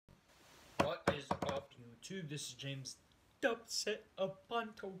YouTube. This is James Dubset of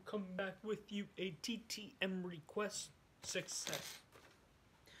Bonto. Come back with you a TTM request success.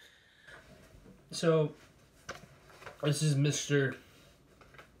 So, this is Mr.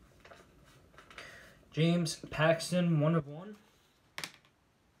 James Paxton, 1 of 1.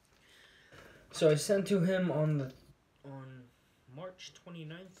 So I sent to him on March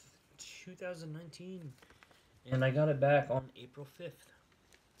 29th, 2019, and I got it back on April 5th.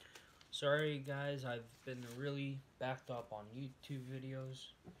 Sorry guys, I've been really backed up on YouTube videos.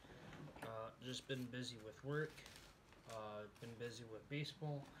 Just been busy with work. Been busy with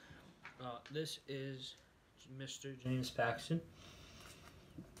baseball. This is Mr. James Paxton.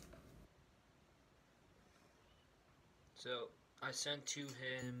 So I sent to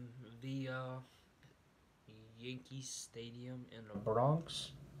him via Yankee Stadium in the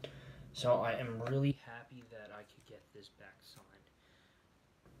Bronx. So I am really happy that I could get this back signed.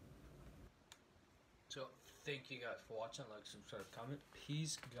 So thank you guys for watching. Like, subscribe, comment.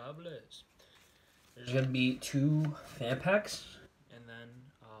 Peace. God bless. There's gonna be 2 fan packs, and then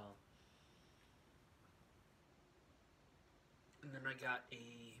I got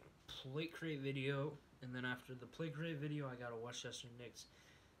a plate crate video, and then after the plate crate video, I got a Westchester Knicks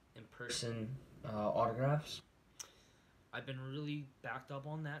in-person autographs. I've been really backed up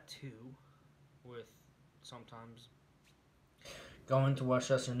on that too, with sometimes going to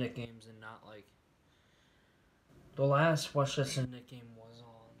Westchester Knicks games and not like. The last Westchester Knicks game was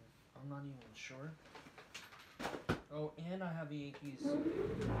on, I'm not even sure. Oh, and I have a Yankees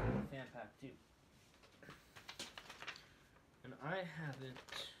fan pack too. And I haven't,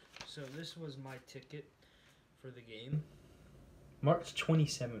 so this was my ticket for the game. March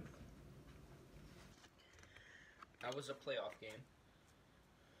 27th. That was a playoff game.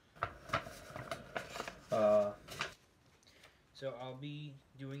 So I'll be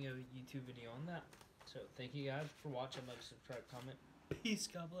doing a YouTube video on that. So thank you guys for watching. Like, subscribe, comment. Peace.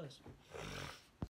 God bless.